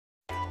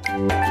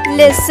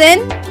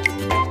Listen,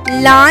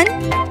 learn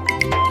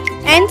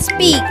and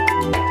speak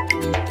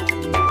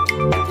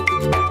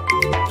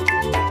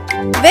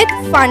with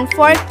fun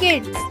for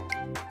kids.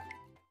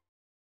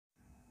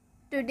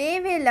 Today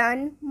we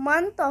learn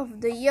month of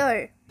the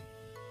year.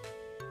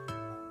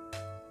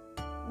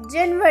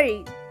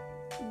 January.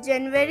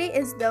 January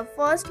is the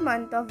first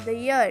month of the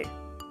year.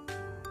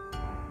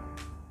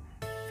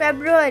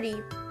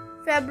 February.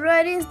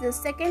 February is the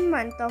second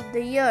month of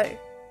the year.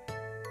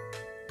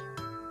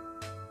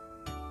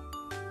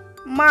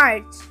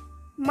 March.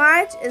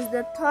 March is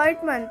the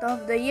third month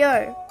of the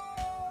year.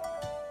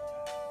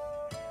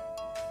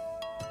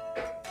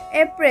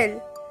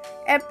 April.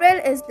 April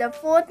is the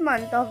fourth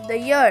month of the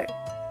year.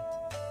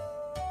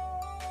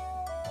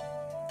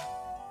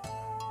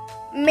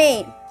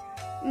 May.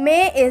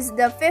 May is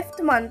the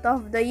fifth month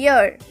of the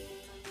year.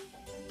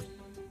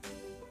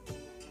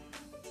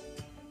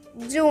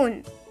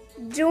 June.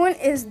 June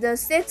is the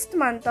sixth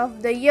month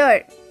of the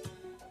year.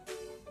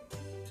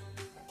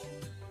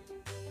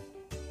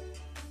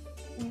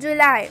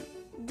 July.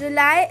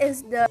 July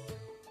is the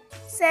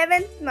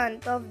seventh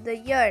month of the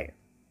year.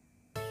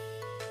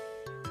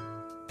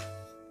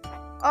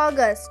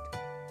 August.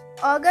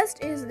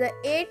 August is the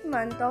eighth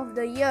month of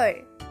the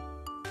year.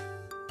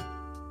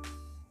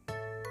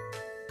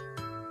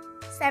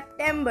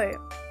 September.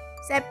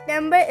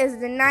 September is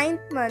the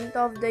ninth month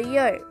of the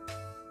year.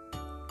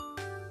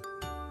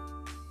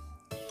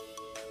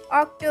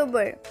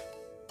 October.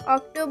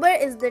 October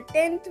is the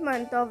 10th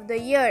month of the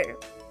year.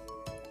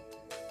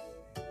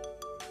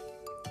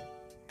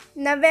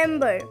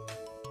 November.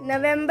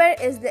 November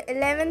is the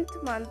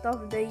 11th month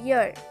of the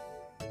year.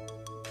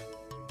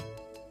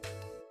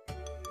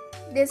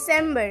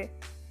 December.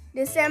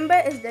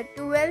 December is the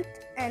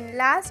 12th and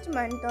last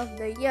month of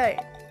the year.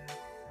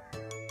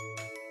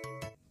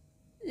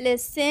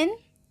 Listen,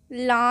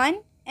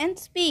 learn and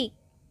speak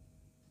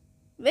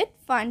with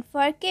fun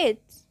for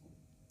kids.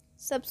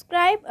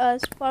 Subscribe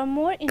us for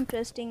more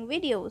interesting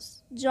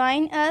videos.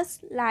 Join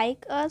us,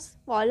 like us,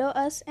 follow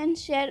us and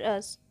share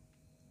us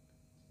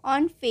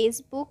on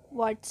Facebook,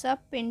 WhatsApp,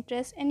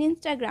 Pinterest and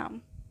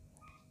Instagram.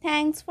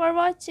 Thanks for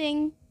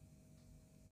watching.